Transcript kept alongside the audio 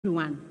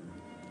everyone.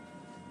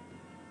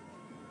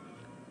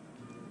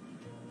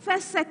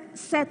 First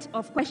set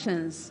of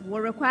questions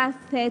will require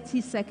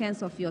 30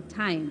 seconds of your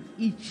time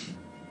each.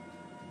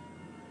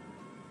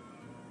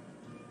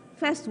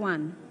 First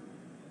one.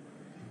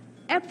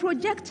 A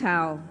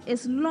projectile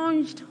is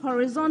launched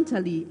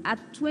horizontally at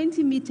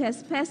 20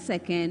 meters per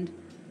second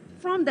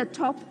from the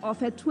top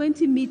of a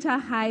 20-meter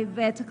high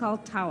vertical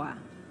tower.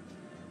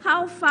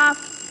 How far?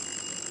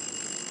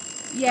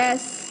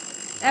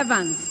 Yes,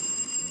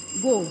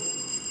 Evans, go.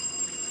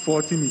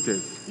 40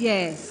 meters.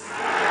 Yes.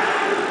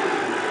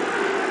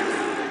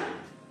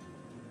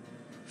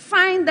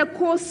 Find the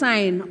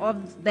cosine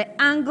of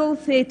the angle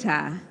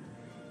theta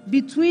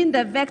between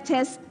the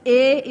vectors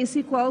A is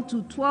equal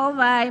to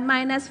 12i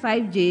minus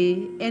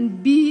 5j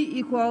and B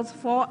equals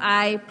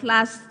 4i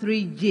plus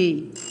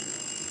 3j.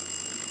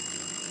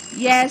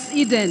 Yes,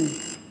 Eden.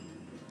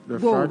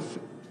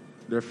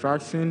 The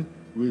fraction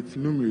with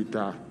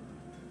numerator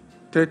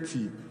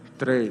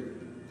 33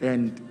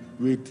 and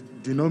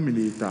with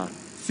denominator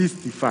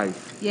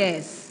 65.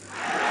 Yes.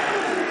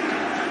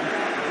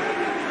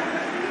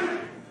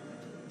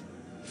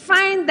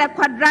 Find the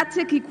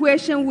quadratic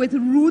equation with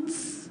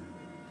roots,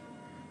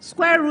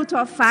 square root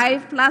of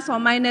 5 plus or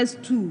minus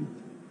 2.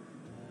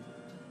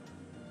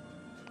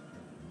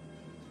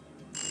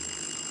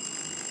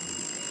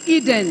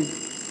 Eden.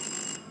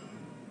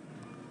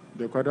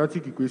 The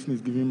quadratic equation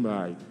is given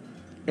by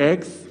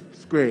x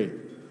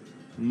squared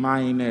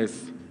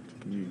minus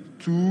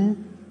 2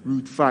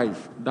 root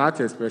 5.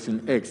 That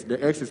expression x. The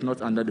x is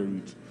not under the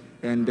root.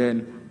 And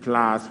then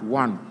plus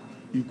 1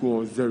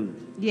 equals 0.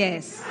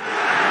 Yes.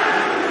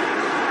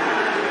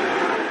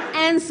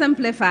 And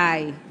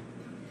simplify.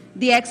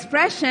 The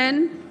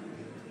expression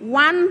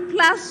 1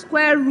 plus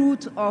square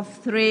root of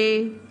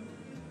 3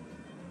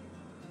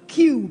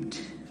 cubed.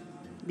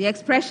 The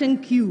expression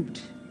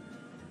cubed.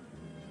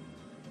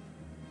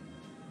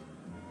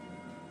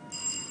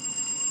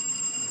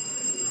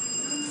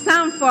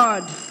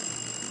 Stanford.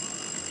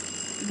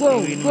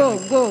 Go.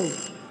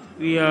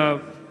 We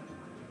have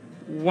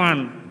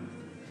 1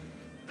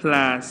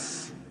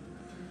 plus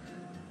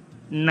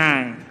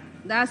 9.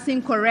 That's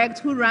incorrect.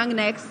 Who rang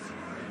next?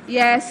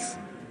 Yes.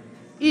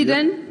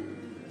 Eden?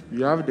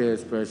 You have the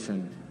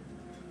expression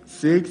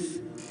 6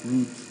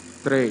 root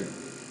 3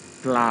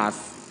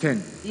 plus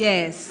 10.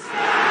 Yes.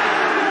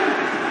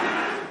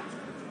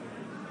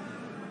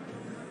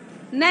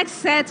 Next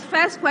set,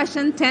 first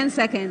question, 10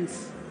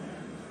 seconds.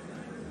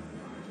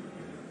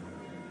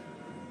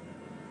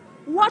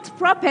 What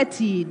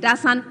property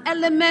does an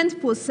element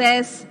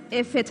possess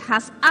if it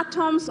has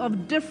atoms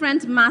of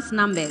different mass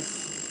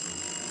numbers?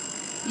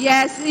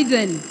 Yes,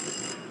 Eden.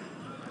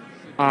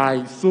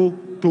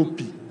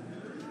 Isotopy.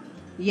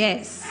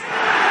 Yes.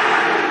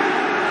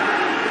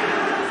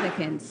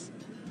 Seconds.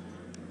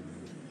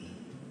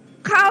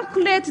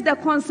 Calculate the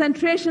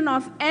concentration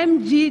of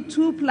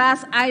Mg2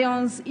 plus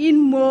ions in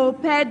mole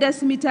per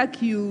decimeter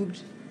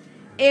cubed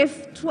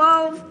if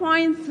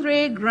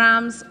 12.3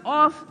 grams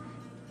of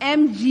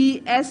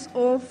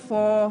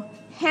MgSO4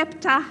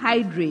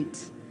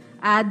 heptahydrate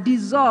are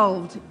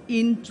dissolved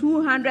in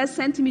 200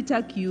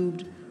 centimeter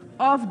cubed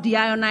of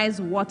deionized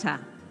water.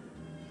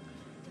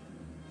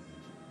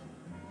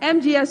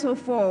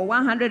 MgSO4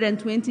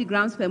 120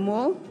 grams per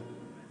mole,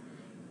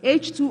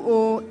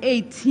 H2O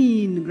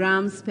 18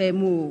 grams per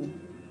mole,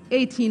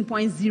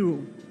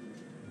 18.0.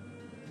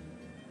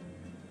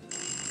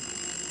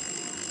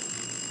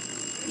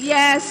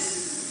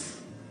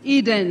 Yes,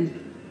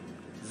 Eden.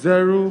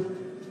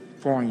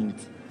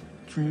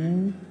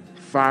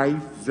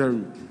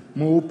 0.250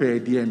 mole per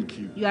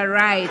dmq. You are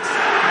right.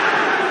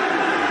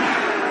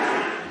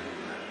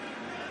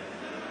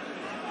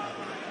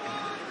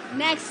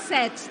 Next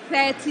set,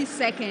 30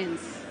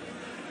 seconds.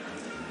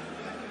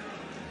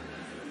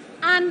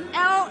 An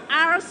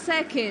LR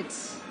circuit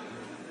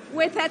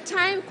with a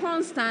time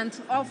constant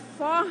of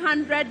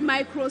 400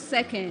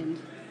 microseconds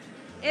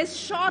is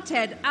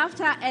shorted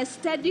after a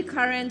steady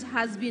current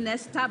has been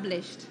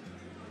established.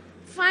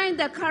 Find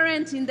the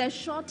current in the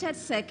shorted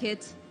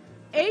circuit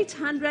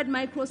 800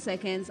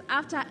 microseconds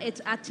after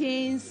it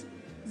attains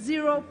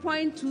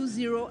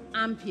 0.20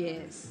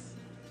 amperes.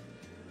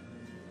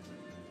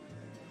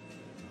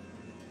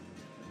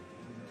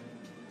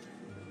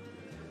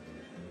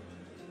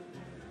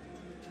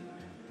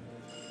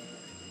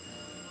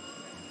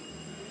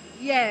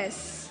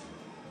 Yes,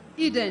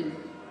 Eden.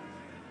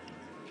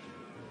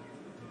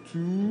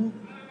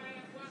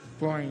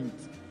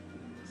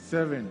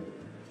 2.7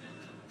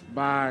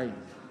 by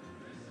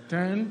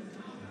 10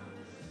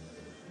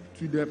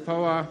 to the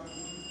power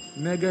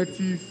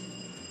negative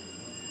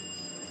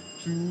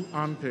 2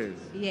 amperes.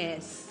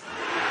 Yes.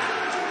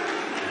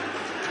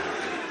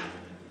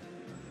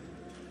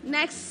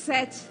 Next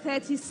set,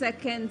 30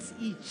 seconds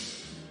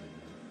each.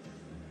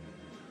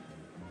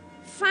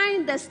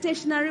 Find the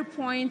stationary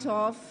point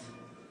of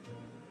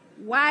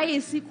y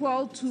is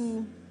equal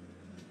to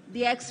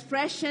the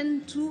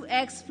expression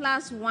 2x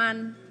plus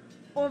 1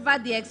 over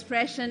the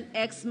expression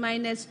x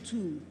minus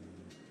 2.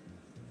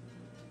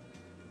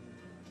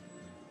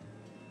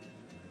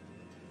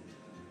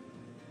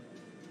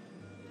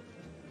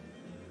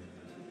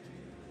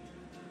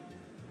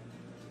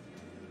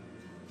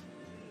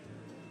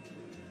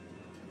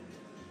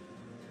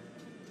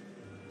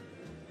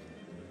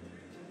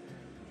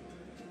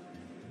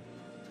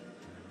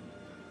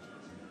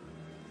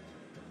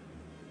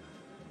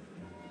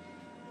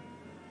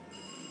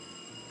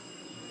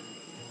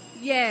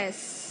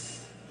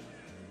 Yes.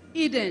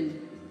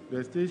 Eden.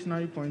 The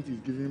stationary point is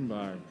given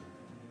by,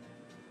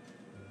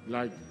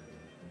 like,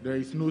 there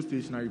is no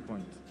stationary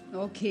point.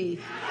 Okay.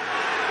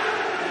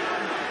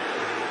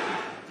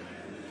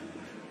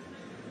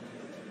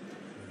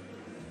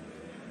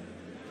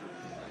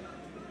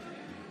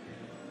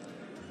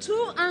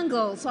 Two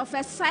angles of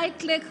a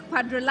cyclic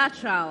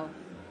quadrilateral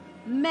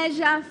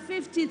measure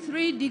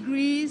 53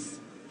 degrees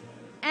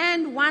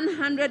and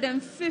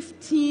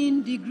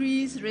 115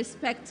 degrees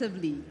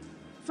respectively.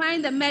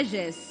 Find the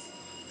measures.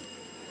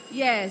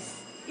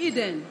 Yes,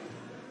 Eden.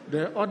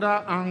 The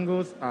other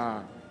angles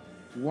are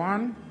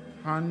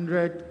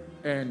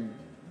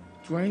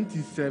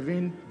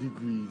 127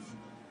 degrees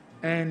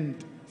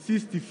and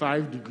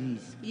 65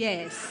 degrees.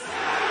 Yes.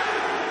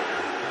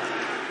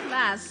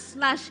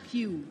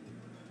 /Q,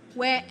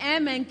 where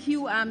M and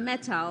Q are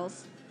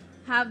metals,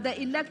 have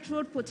the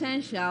electrode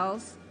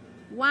potentials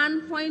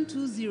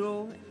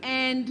 1.20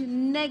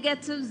 and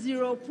negative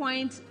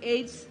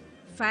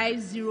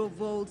 0.850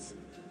 volts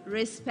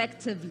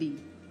respectively.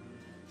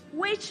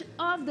 Which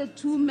of the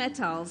two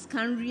metals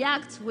can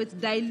react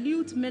with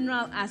dilute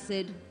mineral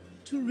acid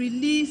to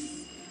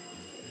release?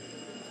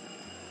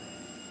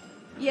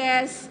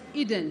 Yes,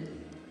 Eden.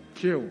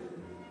 Kill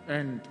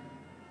and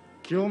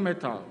kill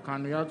metal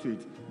can react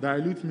with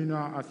dilute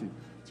mineral acid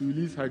to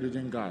release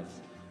hydrogen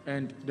gas.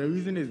 And the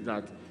reason is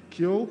that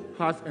kill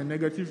has a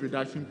negative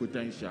reduction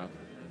potential,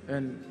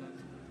 and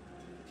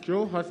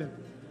kill has a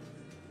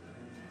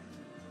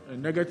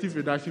negative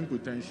reduction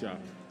potential,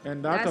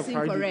 and that That's of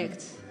hydrogen.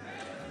 incorrect.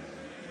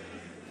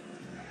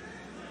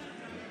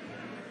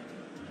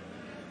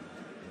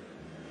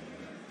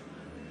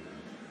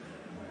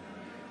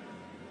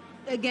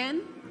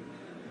 Again?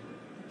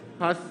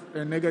 Has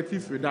a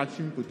negative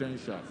reduction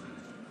potential.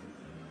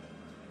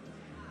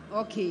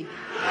 Okay.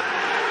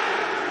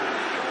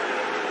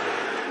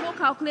 No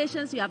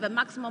calculations, you have a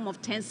maximum of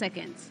 10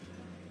 seconds.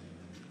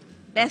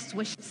 Best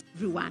wishes,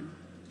 everyone.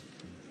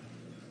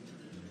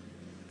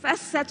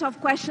 First set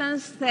of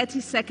questions, 30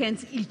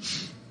 seconds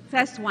each.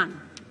 First one.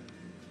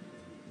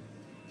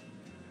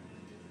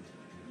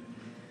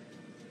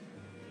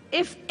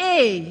 If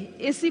A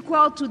is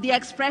equal to the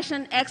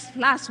expression x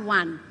plus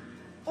 1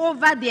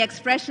 over the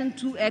expression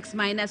 2x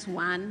minus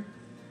 1,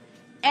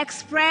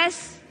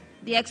 express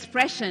the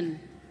expression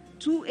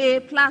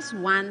 2a plus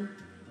 1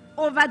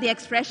 over the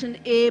expression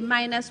a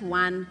minus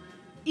 1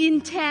 in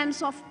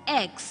terms of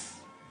x.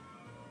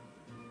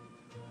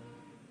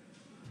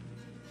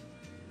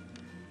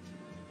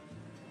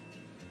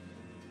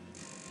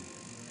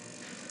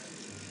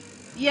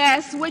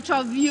 Yes, which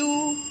of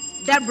you,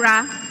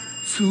 Deborah?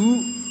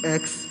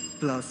 2x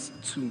plus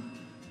 2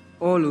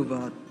 all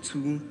over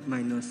 2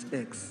 minus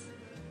x.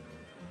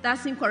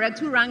 That's incorrect.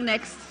 Who rang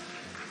next?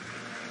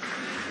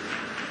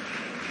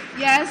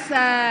 Yes,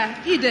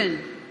 Eden.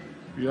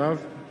 You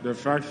have the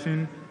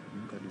fraction.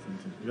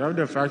 You have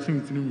the fraction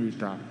with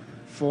numerator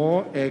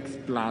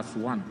 4x plus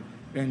 1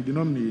 and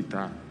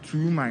denominator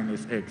 2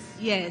 minus x.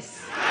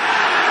 Yes.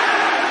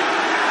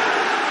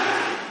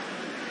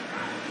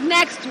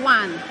 Next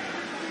one.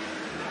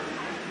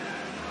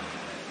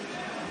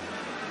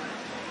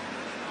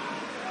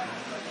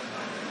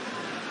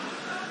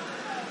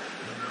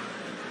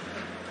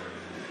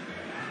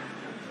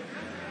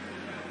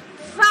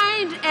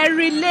 Find a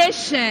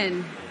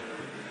relation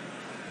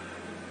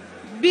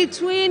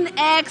between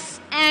x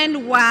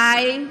and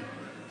y,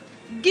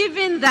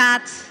 given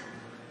that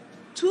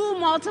 2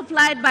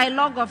 multiplied by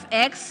log of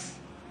x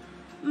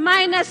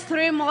minus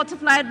 3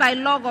 multiplied by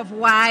log of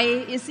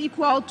y is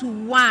equal to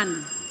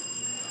 1.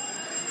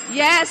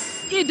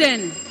 Yes,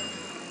 Eden.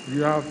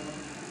 You have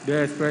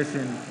the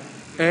expression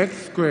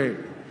x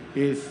squared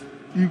is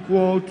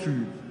equal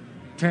to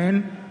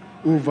 10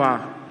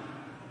 over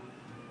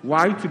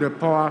y to the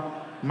power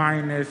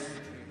minus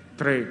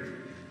 3.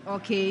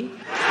 Okay.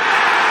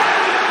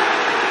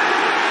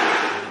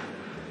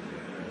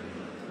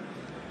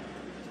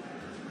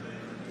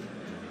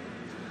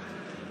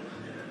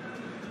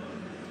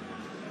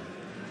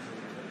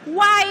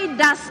 Why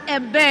does a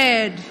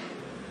bird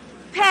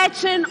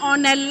perching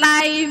on a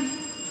live...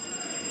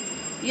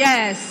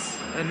 Yes,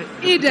 And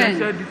Eden.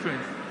 potential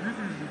difference. This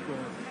is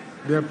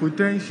because The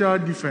potential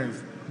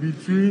difference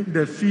between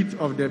the feet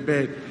of the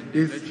bird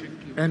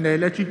and the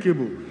electric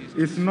cable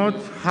is not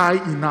high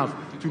enough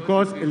to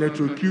cause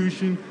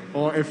electrocution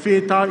or a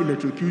fatal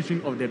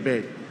electrocution of the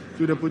bird.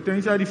 So the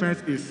potential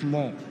difference is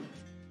small.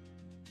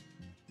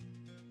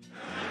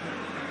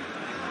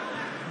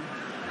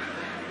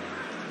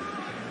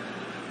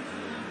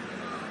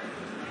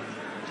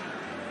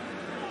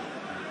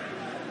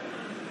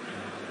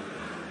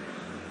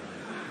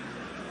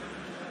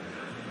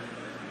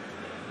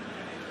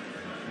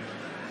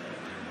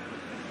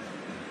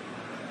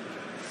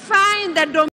 Find the